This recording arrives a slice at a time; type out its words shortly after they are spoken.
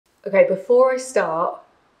Okay, before I start,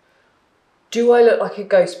 do I look like a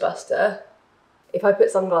Ghostbuster? If I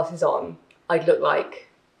put sunglasses on, I'd look like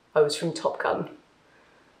I was from Top Gun.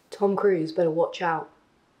 Tom Cruise, better watch out.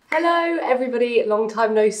 Hello everybody, long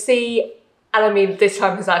time no see. And I mean, this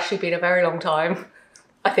time has actually been a very long time.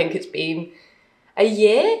 I think it's been a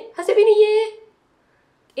year? Has it been a year?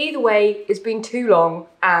 Either way, it's been too long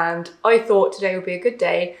and I thought today would be a good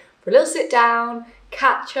day for a little sit down,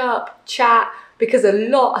 catch up, chat, because a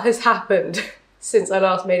lot has happened since I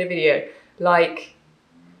last made a video. Like,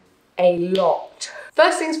 a lot.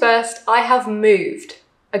 First things first, I have moved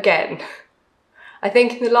again. I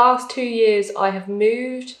think in the last 2 years I have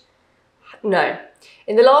moved, no,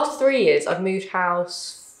 in the last 3 years I've moved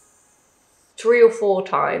house 3 or 4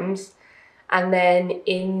 times, and then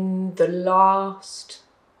in the last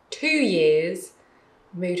 2 years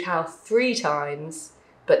moved house 3 times,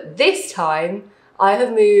 but this time I have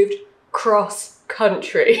moved cross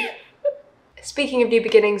country. Speaking of new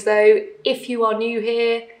beginnings though, if you are new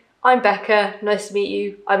here, I'm Becca, nice to meet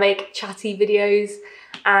you. I make chatty videos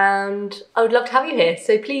and I would love to have you here.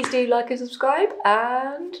 So please do like and subscribe.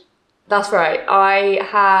 And that's right, I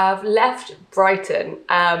have left Brighton.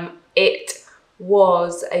 It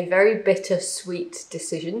was a very bittersweet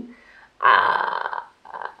decision.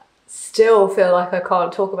 Still feel like I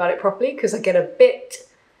can't talk about it properly because I get a bit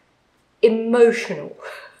emotional.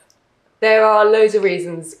 There are loads of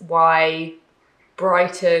reasons why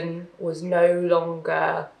Brighton was no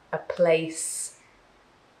longer a place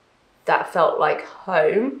that felt like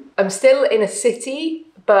home. I'm still in a city,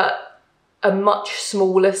 but a much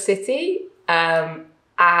smaller city. And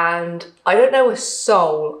I don't know a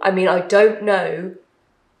soul. I mean, I don't know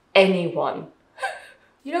anyone.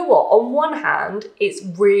 You know what? On one hand, it's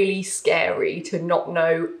really scary to not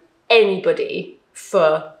know anybody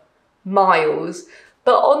for miles.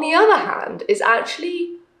 But on the other hand, it's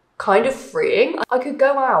actually kind of freeing. I could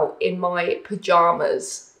go out in my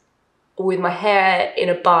pajamas with my hair in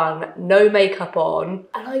a bun, no makeup on,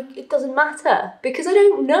 and it doesn't matter because I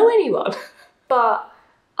don't know anyone. But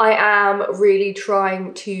I am really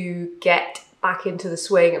trying to get back into the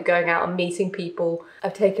swing of going out and meeting people.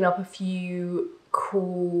 I've taken up a few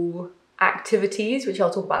cool activities, which I'll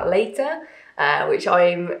talk about later. Which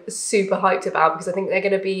I'm super hyped about because I think they're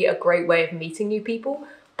going to be a great way of meeting new people.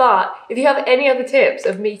 But if you have any other tips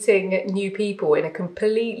of meeting new people in a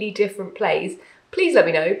completely different place, please let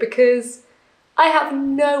me know because I have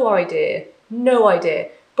no idea, no idea.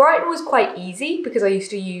 Brighton was quite easy because I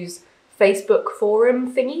used to use Facebook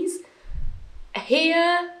forum thingies.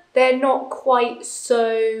 Here, they're not quite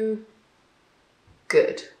so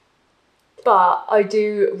good. But I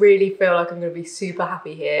do really feel like I'm going to be super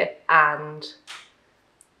happy here and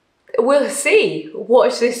we'll see.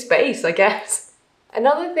 Watch this space, I guess.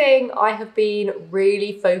 Another thing I have been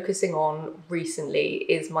really focusing on recently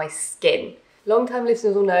is my skin. Long-time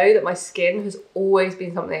listeners will know that my skin has always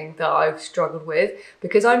been something that I've struggled with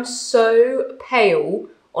because I'm so pale.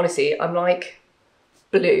 Honestly, I'm like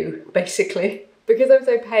blue, basically. Because I'm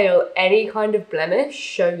so pale, any kind of blemish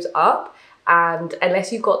shows up, and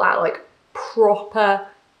unless you've got that like proper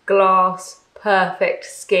glass perfect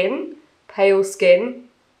skin, pale skin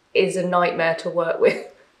is a nightmare to work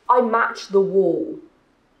with. I match the wall.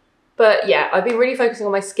 But yeah, I've been really focusing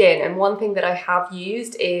on my skin, and one thing that I have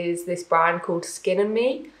used is this brand called Skin and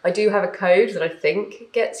Me. I do have a code that I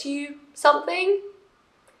think gets you something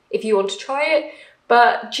if you want to try it,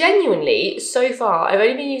 but genuinely so far, I've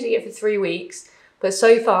only been using it for 3 weeks, but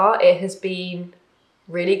so far it has been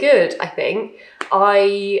really good, I think.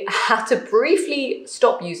 I had to briefly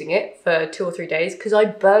stop using it for 2 or 3 days because I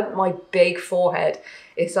burnt my big forehead.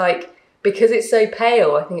 It's like, because it's so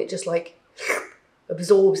pale, I think it just like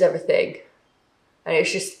absorbs everything. And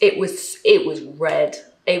it's just, it was red.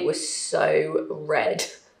 It was so red.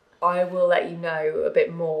 I will let you know a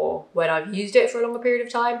bit more when I've used it for a longer period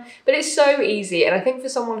of time, but it's so easy. And I think for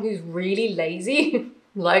someone who's really lazy,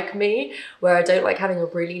 like me, where I don't like having a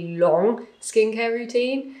really long skincare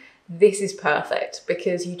routine, this is perfect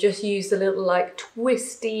because you just use the little like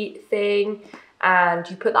twisty thing and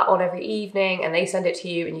you put that on every evening and they send it to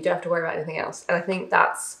you and you don't have to worry about anything else. And I think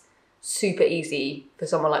that's super easy for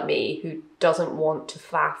someone like me who doesn't want to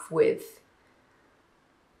faff with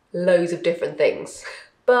loads of different things.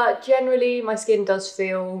 But generally my skin does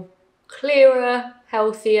feel clearer,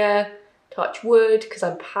 healthier, touch wood, because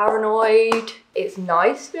I'm paranoid. It's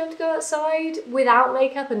nice to be able to go outside without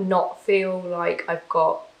makeup and not feel like I've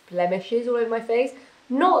got blemishes all over my face.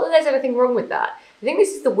 Not that there's anything wrong with that. I think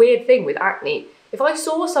this is the weird thing with acne. If I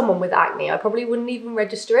saw someone with acne, I probably wouldn't even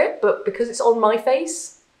register it, but because it's on my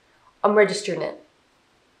face, I'm registering it.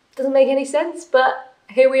 Doesn't make any sense, but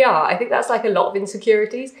here we are. I think that's like a lot of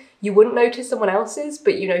insecurities. You wouldn't notice someone else's,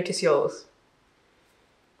 but you notice yours.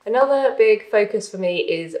 Another big focus for me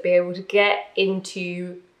is being able to get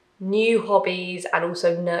into new hobbies and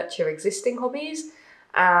also nurture existing hobbies.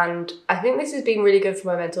 And I think this has been really good for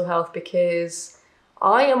my mental health because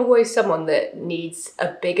I am always someone that needs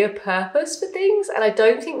a bigger purpose for things. And I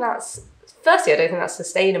don't think that's, firstly, I don't think that's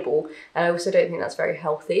sustainable. And I also don't think that's very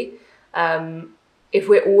healthy. If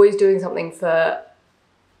we're always doing something for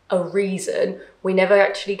a reason, we never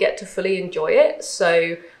actually get to fully enjoy it.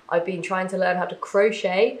 So I've been trying to learn how to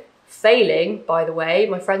crochet, failing, by the way.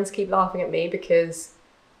 My friends keep laughing at me because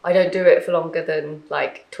I don't do it for longer than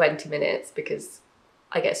like 20 minutes because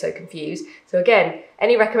I get so confused. So again,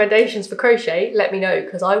 any recommendations for crochet, let me know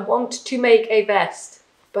because I want to make a vest.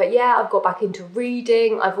 But yeah, I've got back into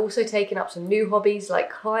reading. I've also taken up some new hobbies like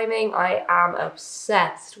climbing. I am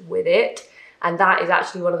obsessed with it. And that is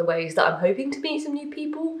actually one of the ways that I'm hoping to meet some new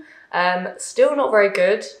people. Still not very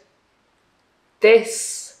good.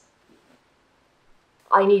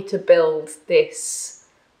 I need to build this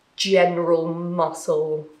general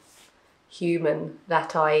muscle human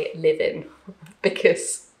that I live in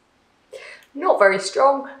because I'm not very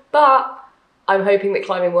strong, but I'm hoping that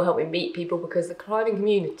climbing will help me meet people because the climbing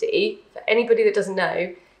community, for anybody that doesn't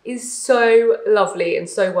know, is so lovely and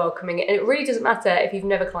so welcoming. And it really doesn't matter if you've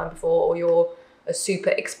never climbed before or you're a super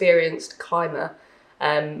experienced climber.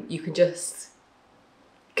 You can just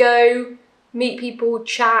go, meet people,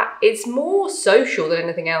 chat. It's more social than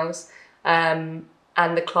anything else. And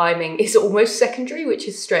the climbing is almost secondary, which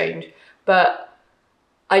is strange. But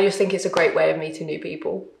I just think it's a great way of meeting new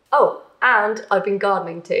people. Oh, and I've been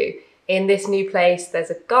gardening too. In this new place, there's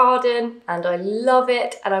a garden and I love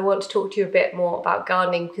it. And I want to talk to you a bit more about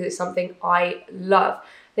gardening because it's something I love.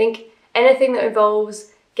 I think anything that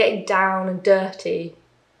involves getting down and dirty,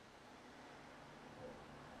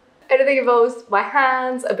 anything involves my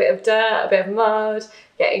hands, a bit of dirt, a bit of mud,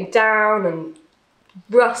 getting down and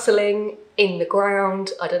rustling in the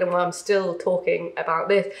ground. I don't know why I'm still talking about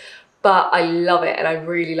this, but I love it and I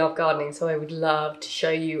really love gardening. So I would love to show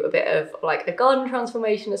you a bit of like a garden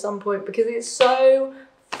transformation at some point because it's so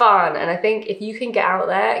fun. And I think if you can get out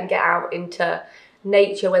there and get out into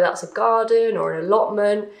nature, whether that's a garden or an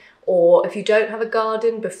allotment, or if you don't have a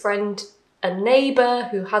garden, befriend a neighbour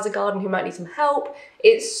who has a garden who might need some help.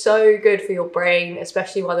 It's so good for your brain,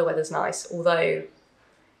 especially while the weather's nice. Although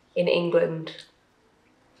in England,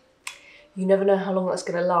 you never know how long that's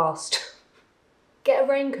going to last. Get a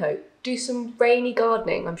raincoat, do some rainy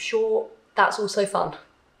gardening. I'm sure that's also fun.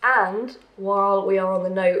 And while we are on the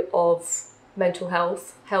note of mental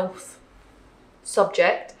health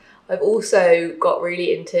subject, I've also got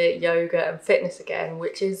really into yoga and fitness again,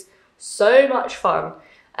 which is so much fun.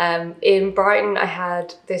 In Brighton, I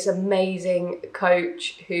had this amazing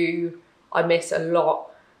coach who I miss a lot,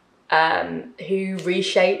 who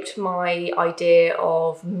reshaped my idea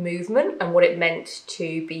of movement and what it meant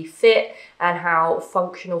to be fit and how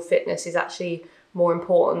functional fitness is actually more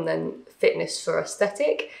important than fitness for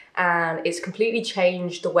aesthetic. And it's completely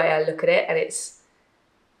changed the way I look at it and it's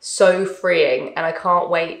so freeing. And I can't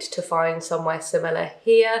wait to find somewhere similar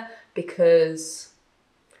here because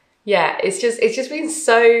yeah, it's just been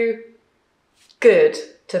so good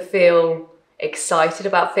to feel excited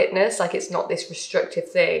about fitness. Like it's not this restrictive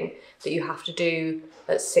thing that you have to do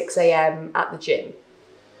at 6 AM at the gym.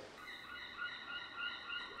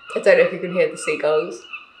 I don't know if you can hear the seagulls.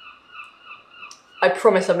 I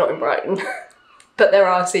promise I'm not in Brighton, but there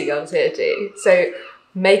are seagulls here too. So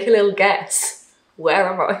make a little guess.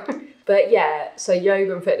 Where am I? But yeah, so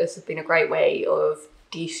yoga and fitness has been a great way of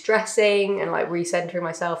de-stressing and like recentering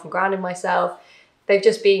myself and grounding myself. They've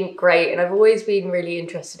just been great and I've always been really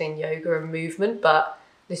interested in yoga and movement, but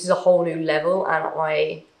this is a whole new level and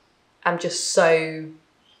I am just so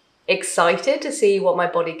excited to see what my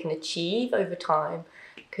body can achieve over time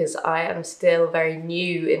because I am still very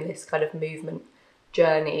new in this kind of movement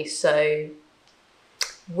journey. So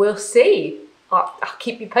we'll see. I'll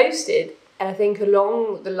keep you posted. And I think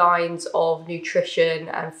along the lines of nutrition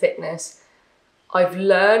and fitness, I've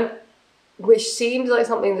learned, which seems like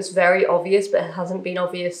something that's very obvious but it hasn't been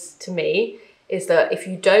obvious to me, is that if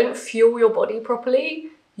you don't fuel your body properly,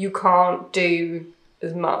 you can't do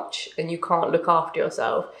as much and you can't look after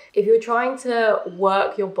yourself. If you're trying to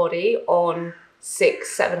work your body on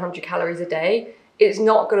 600-700 calories a day, it's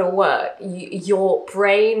not going to work. Your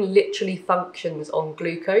brain literally functions on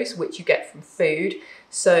glucose, which you get from food.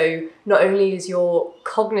 So not only is your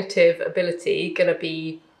cognitive ability going to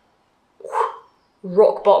be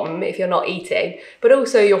rock bottom if you're not eating, but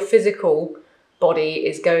also your physical body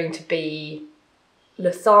is going to be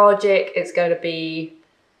lethargic. It's going to be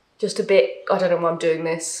just a bit, I don't know why I'm doing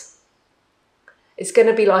this. It's going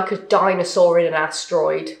to be like a dinosaur in an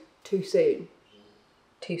asteroid. Too soon.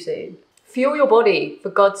 Too soon. Fuel your body, for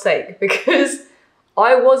God's sake, because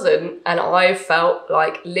I wasn't, and I felt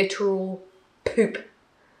like literal poop.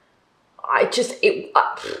 I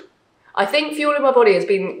think fueling my body has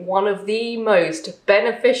been one of the most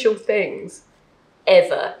beneficial things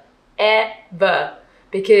ever,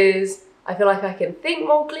 because I feel like I can think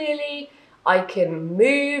more clearly, I can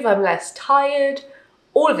move, I'm less tired,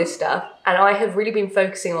 all of this stuff, and I have really been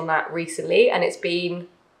focusing on that recently, and it's been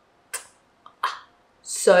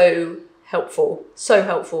so helpful, so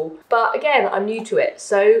helpful. But again, I'm new to it,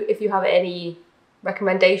 so if you have any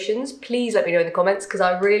recommendations, please let me know in the comments, because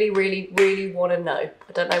I really, really, really want to know.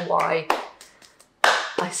 I don't know why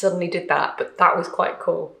I suddenly did that, but that was quite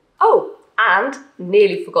cool. Oh, and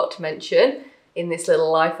nearly forgot to mention in this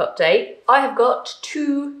little life update, I have got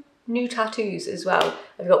 2 new tattoos as well.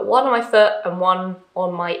 I've got one on my foot and one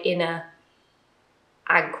on my inner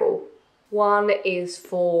ankle. One is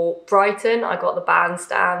for Brighton. I got the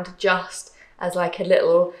bandstand just as like a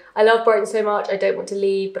little, I love Brighton so much, I don't want to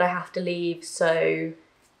leave, but I have to leave, so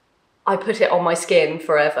I put it on my skin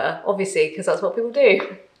forever, obviously, because that's what people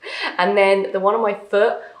do. And then the one on my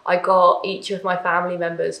foot, I got each of my family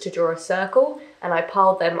members to draw a circle, and I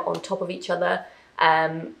piled them on top of each other.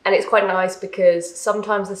 And it's quite nice because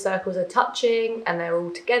sometimes the circles are touching and they're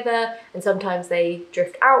all together, and sometimes they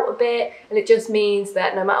drift out a bit, and it just means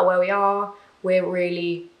that no matter where we are, we're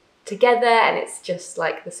really together, and it's just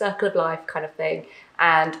like the circle of life kind of thing.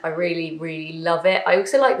 And I really, really love it. I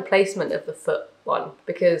also like the placement of the foot one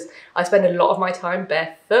because I spend a lot of my time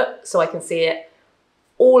barefoot, so I can see it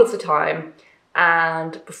all of the time.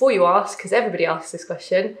 And before you ask, because everybody asks this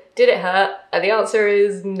question, did it hurt? And the answer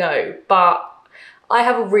is no, but I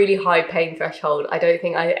have a really high pain threshold. I don't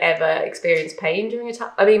think I ever experienced pain during a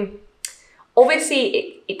tap. I mean,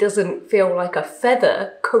 obviously it doesn't feel like a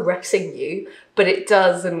feather caressing you, but it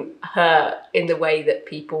doesn't hurt in the way that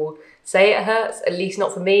people say it hurts, at least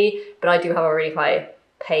not for me, but I do have a really high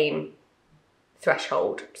pain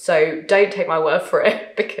threshold. So don't take my word for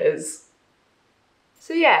it because...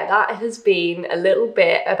 So yeah, that has been a little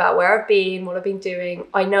bit about where I've been, what I've been doing.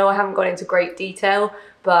 I know I haven't gone into great detail,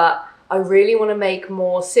 but I really want to make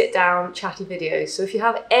more sit down chatty videos. So if you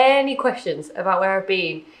have any questions about where I've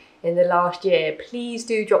been in the last year, please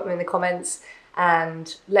do drop them in the comments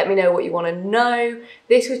and let me know what you want to know.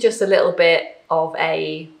 This was just a little bit of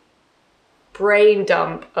a brain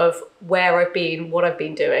dump of where I've been, what I've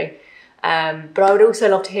been doing. But I would also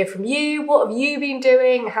love to hear from you. What have you been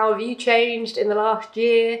doing? How have you changed in the last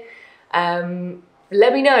year?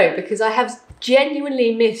 Let me know, because I have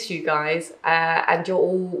genuinely missed you guys and you're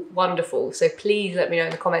all wonderful. So please let me know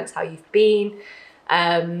in the comments how you've been,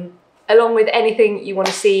 along with anything you want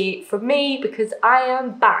to see from me, because I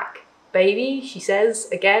am back, baby, she says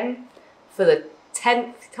again for the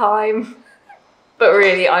 10th time. But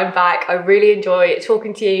really, I'm back. I really enjoy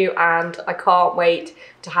talking to you, and I can't wait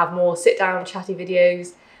to have more sit down chatty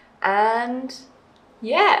videos. And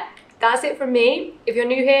yeah, that's it from me. If you're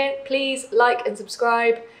new here, please like and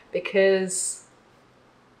subscribe, because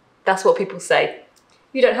that's what people say.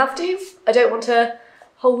 You don't have to. I don't want to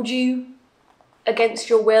hold you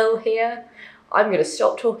against your will here. I'm going to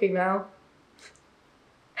stop talking now.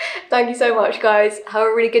 Thank you so much, guys. Have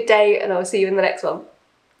a really good day, and I'll see you in the next one.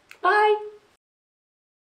 Bye.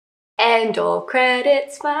 End of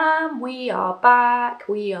credits, fam. We are back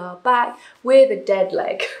with a dead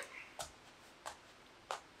leg.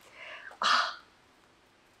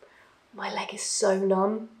 My leg is so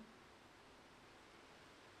numb.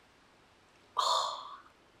 Oh,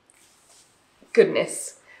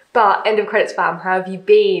 goodness. But end of credits, fam. How have you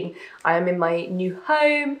been? I am in my new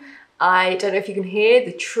home. I don't know if you can hear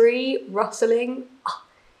the tree rustling. Oh,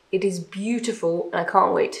 it is beautiful, and I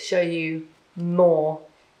can't wait to show you more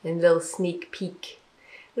in little sneak peek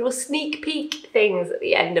things at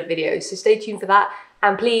the end of videos. So stay tuned for that,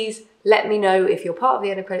 and please let me know if you're part of the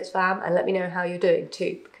End of Credits fam, and let me know how you're doing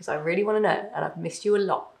too, because I really want to know, and I've missed you a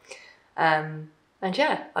lot. And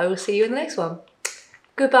yeah, I will see you in the next one.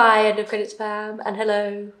 Goodbye, End of Credits fam, and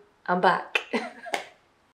hello, I'm back.